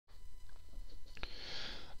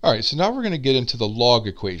All right, so now we're going to get into the log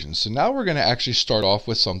equation. So now we're going to actually start off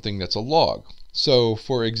with something that's a log. So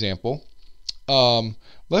for example,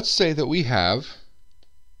 let's say that we have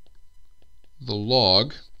the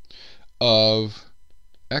log of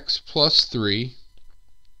x plus 3,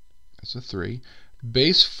 that's a 3,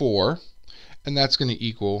 base 4, and that's going to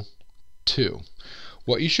equal 2.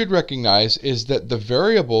 What you should recognize is that the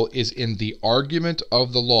variable is in the argument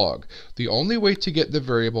of the log. The only way to get the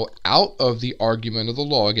variable out of the argument of the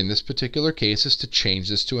log in this particular case is to change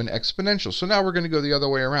this to an exponential. So now we're going to go the other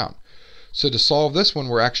way around. So to solve this one,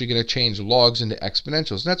 we're actually going to change logs into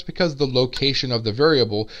exponentials. And that's because the location of the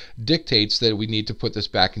variable dictates that we need to put this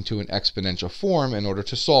back into an exponential form in order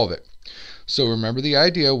to solve it. So remember, the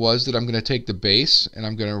idea was that I'm going to take the base and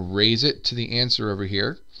I'm going to raise it to the answer over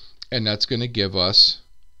here. And that's going to give us,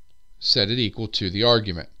 set it equal to the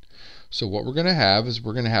argument. So what we're going to have is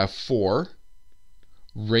we're going to have 4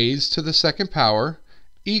 raised to the second power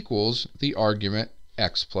equals the argument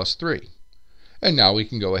x plus 3. And now we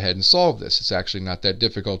can go ahead and solve this. It's actually not that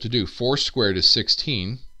difficult to do. 4 squared is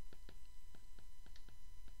 16.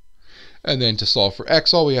 And then to solve for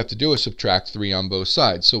x, all we have to do is subtract 3 on both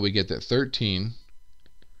sides. So we get that 13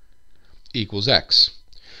 equals x.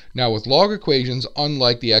 Now with log equations,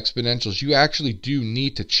 unlike the exponentials, you actually do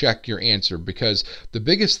need to check your answer, because the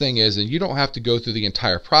biggest thing is, and you don't have to go through the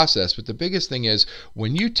entire process, but the biggest thing is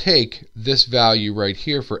when you take this value right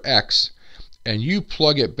here for x and you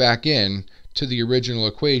plug it back in to the original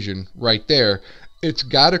equation right there, it's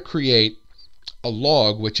got to create a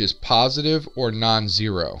log which is positive or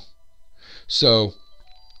non-zero. So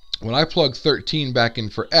when I plug 13 back in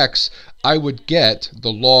for x, I would get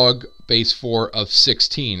the log base 4 of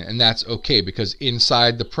 16, and that's okay because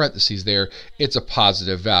inside the parentheses there, it's a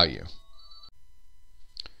positive value.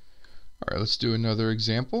 All right, let's do another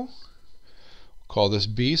example. We'll call this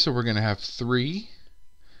b, so we're going to have 3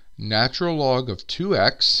 natural log of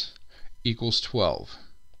 2x equals 12.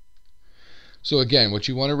 So again, what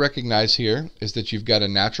you want to recognize here is that you've got a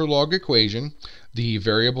natural log equation. The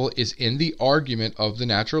variable is in the argument of the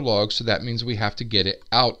natural log, so that means we have to get it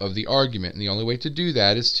out of the argument. And the only way to do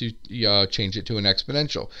that is to change it to an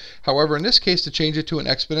exponential. However, in this case, to change it to an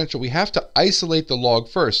exponential, we have to isolate the log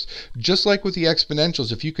first. Just like with the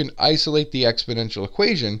exponentials, if you can isolate the exponential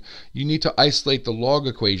equation, you need to isolate the log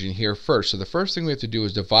equation here first. So the first thing we have to do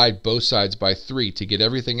is divide both sides by 3 to get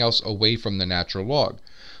everything else away from the natural log.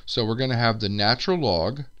 So we're going to have the natural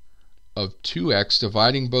log of 2x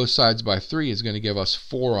dividing both sides by 3 is going to give us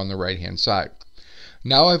 4 on the right hand side.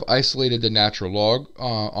 Now I've isolated the natural log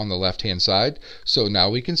on the left hand side, so now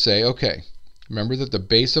we can say, okay, remember that the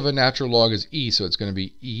base of a natural log is e, so it's going to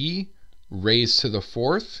be e raised to the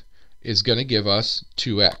 4th is going to give us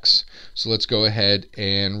 2x. So let's go ahead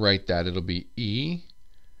and write that. It'll be e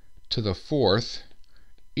to the 4th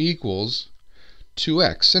equals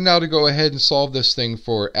 2x. And now to go ahead and solve this thing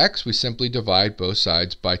for x, we simply divide both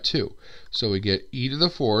sides by 2. So we get e to the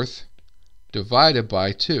 4th divided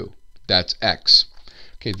by 2. That's x.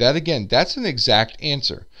 Okay, that again, that's an exact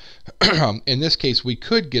answer. In this case, we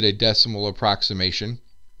could get a decimal approximation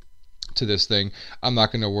to this thing. I'm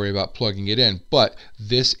not going to worry about plugging it in, but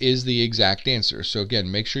this is the exact answer. So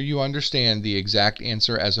again, make sure you understand the exact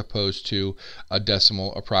answer as opposed to a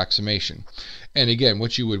decimal approximation. And again,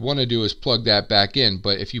 what you would want to do is plug that back in,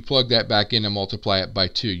 but if you plug that back in and multiply it by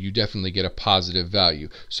 2, you definitely get a positive value.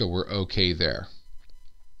 So we're okay there.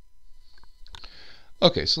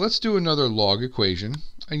 Okay, so let's do another log equation,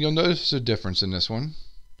 and you'll notice there's a difference in this one.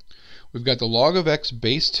 We've got the log of x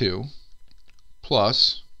base 2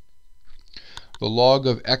 plus the log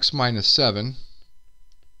of x minus 7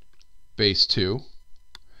 base 2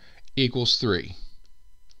 equals 3.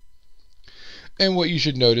 And what you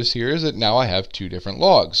should notice here is that now I have 2 different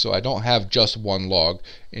logs. So I don't have just one log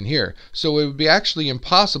in here. So it would be actually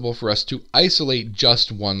impossible for us to isolate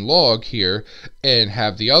just one log here and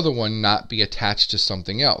have the other one not be attached to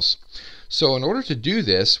something else. So in order to do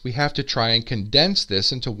this, we have to try and condense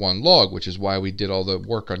this into one log, which is why we did all the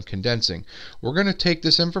work on condensing. We're going to take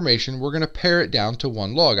this information, we're going to pare it down to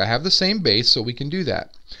one log. I have the same base, so we can do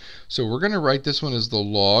that. So we're going to write this one as the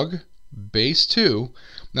log base 2.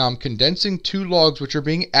 Now I'm condensing 2 logs which are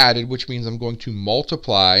being added, which means I'm going to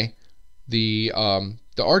multiply the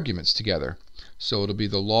arguments together. So it'll be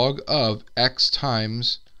the log of x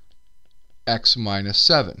times x minus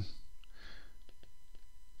 7.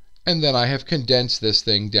 And then I have condensed this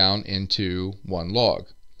thing down into one log.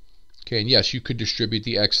 Okay, and yes, you could distribute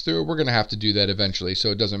the x through. We're going to have to do that eventually,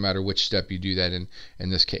 so it doesn't matter which step you do that in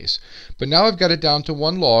this case. But now I've got it down to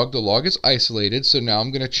one log. The log is isolated, so now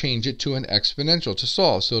I'm going to change it to an exponential to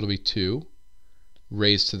solve. So it'll be 2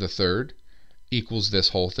 raised to the 3rd equals this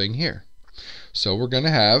whole thing here. So we're going to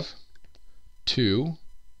have 2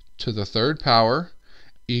 to the third power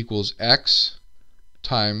equals x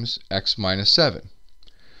times x minus 7.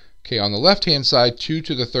 Okay, on the left-hand side, 2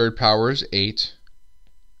 to the third power is 8.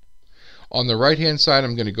 On the right-hand side,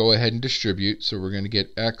 I'm going to go ahead and distribute. So we're going to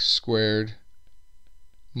get x squared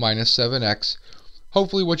minus 7x.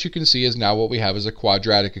 Hopefully what you can see is now what we have is a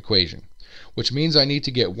quadratic equation, which means I need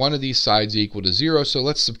to get one of these sides equal to 0. So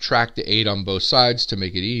let's subtract the 8 on both sides to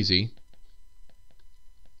make it easy.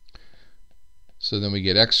 So then we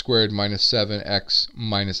get x squared minus 7x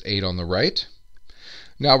minus 8 on the right.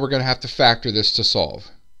 Now we're going to have to factor this to solve.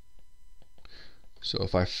 So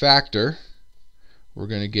if I factor, we're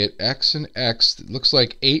going to get x and x. It looks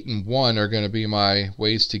like 8 and 1 are going to be my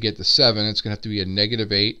ways to get the 7. It's going to have to be a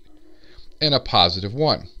negative 8 and a positive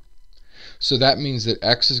 1. So that means that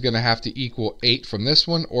x is going to have to equal 8 from this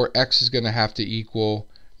one, or x is going to have to equal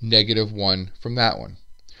negative 1 from that one.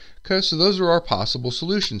 Okay, so those are our possible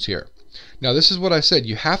solutions here. Now this is what I said.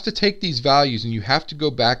 You have to take these values and you have to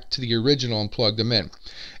go back to the original and plug them in.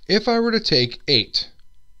 If I were to take 8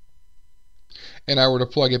 and I were to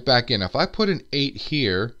plug it back in, if I put an 8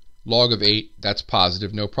 here, log of 8, that's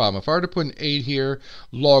positive, no problem. If I were to put an 8 here,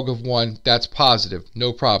 log of 1, that's positive,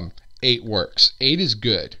 no problem. 8 works. 8 is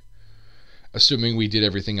good, assuming we did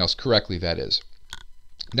everything else correctly, that is.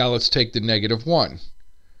 Now let's take the negative 1.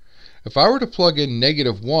 If I were to plug in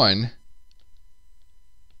negative 1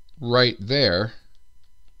 right there,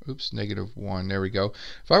 oops, negative 1, there we go.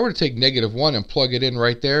 If I were to take negative 1 and plug it in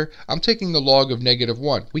right there, I'm taking the log of negative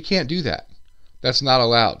 1. We can't do that. That's not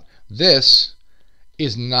allowed. This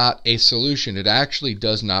is not a solution. It actually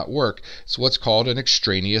does not work. It's what's called an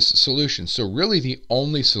extraneous solution. So really the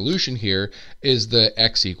only solution here is the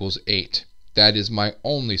x equals 8. That is my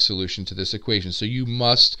only solution to this equation. So you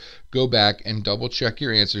must go back and double check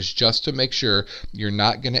your answers just to make sure you're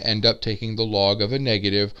not going to end up taking the log of a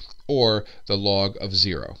negative or the log of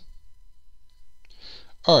 0.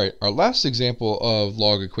 Alright, our last example of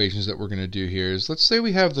log equations that we're going to do here is, let's say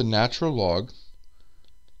we have the natural log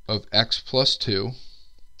of x plus 2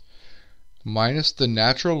 minus the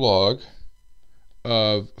natural log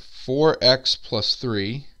of 4x plus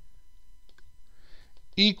 3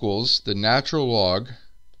 equals the natural log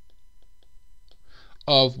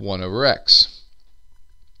of 1 over x.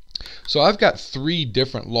 So I've got 3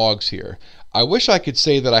 different logs here. I wish I could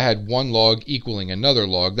say that I had one log equaling another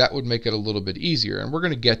log. That would make it a little bit easier, and we're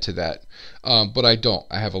going to get to that. But I don't.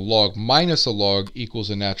 I have a log minus a log equals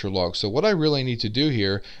a natural log. So what I really need to do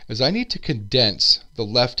here is I need to condense the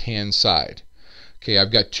left-hand side. Okay,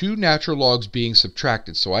 I've got 2 natural logs being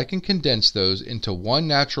subtracted, so I can condense those into one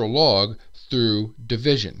natural log through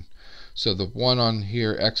division. So the one on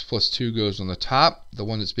here, x plus 2, goes on the top. The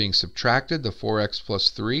one that's being subtracted, the 4x plus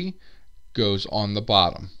 3, goes on the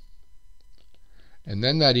bottom. And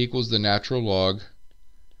then that equals the natural log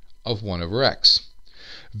of 1 over x.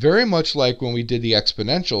 Very much like when we did the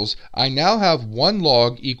exponentials, I now have one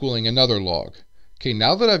log equaling another log. Okay,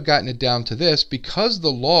 now that I've gotten it down to this, because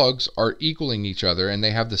the logs are equaling each other and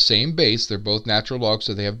they have the same base, they're both natural logs,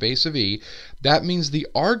 so they have base of e, that means the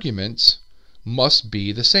arguments must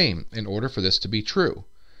be the same in order for this to be true.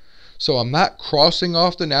 So I'm not crossing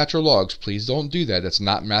off the natural logs. Please don't do that. That's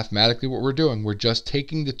not mathematically what we're doing. We're just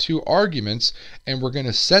taking the 2 arguments and we're going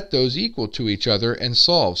to set those equal to each other and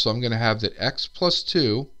solve. So I'm going to have that x plus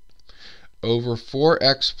 2 over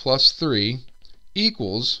 4x plus 3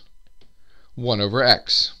 equals 1 over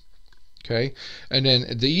x. Okay, and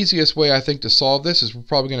then the easiest way I think to solve this is we're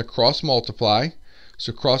probably going to cross multiply.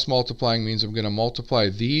 So cross multiplying means I'm going to multiply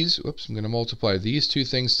these, I'm going to multiply these 2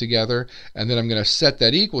 things together, and then I'm going to set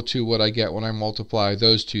that equal to what I get when I multiply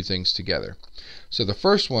those 2 things together. So the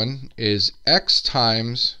first one is x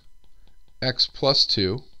times x plus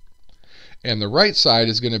 2, and the right side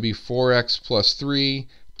is going to be 4x plus 3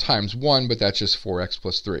 times 1, but that's just 4x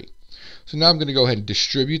plus 3. So now I'm going to go ahead and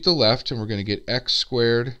distribute the left, and we're going to get x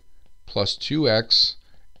squared plus 2x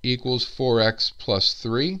equals 4x plus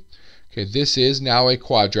 3. Okay, this is now a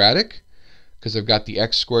quadratic because I've got the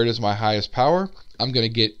x squared as my highest power. I'm going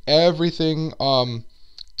to get everything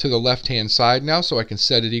to the left-hand side now, so I can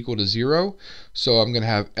set it equal to 0. So I'm going to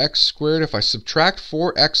have x squared. If I subtract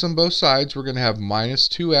 4x on both sides, we're going to have minus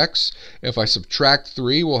 2x. If I subtract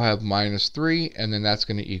 3, we'll have minus 3, and then that's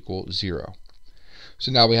going to equal 0.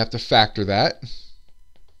 So now we have to factor that.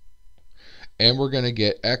 And we're going to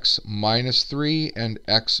get x minus 3 and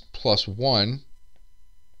x plus 1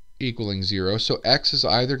 equaling 0. So x is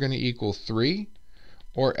either going to equal 3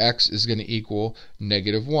 or x is going to equal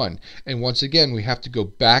 -1. And once again, we have to go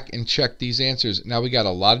back and check these answers. Now we got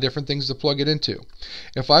a lot of different things to plug it into.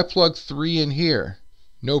 If I plug 3 in here,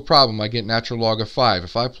 no problem, I get natural log of 5.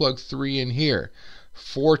 If I plug 3 in here,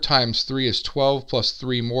 4 times 3 is 12, plus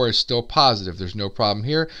 3 more is still positive. There's no problem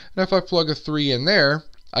here. And if I plug a 3 in there,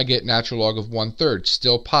 I get natural log of 1/3,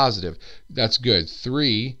 still positive. That's good.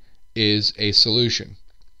 3 is a solution.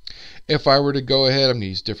 If I were to go ahead, I'm going to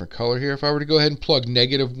use a different color here. If I were to go ahead and plug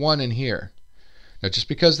 -1 in here. Now just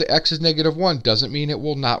because the x is -1 doesn't mean it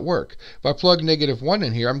will not work. If I plug -1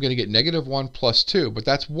 in here, I'm going to get -1 plus 2, but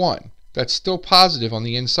that's 1. That's still positive on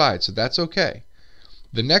the inside, so that's okay.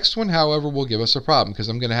 The next one, however, will give us a problem because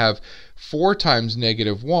I'm going to have 4 times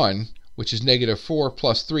 -1, which is -4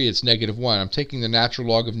 plus 3, it's -1. I'm taking the natural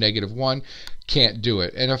log of -1, can't do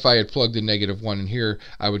it. And if I had plugged the -1 in here,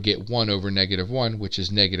 I would get 1 over -1, which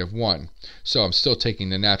is -1. So I'm still taking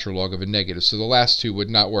the natural log of a negative. So the last two would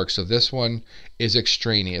not work. So this one is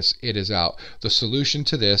extraneous. It is out. The solution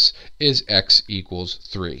to this is x equals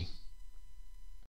 3.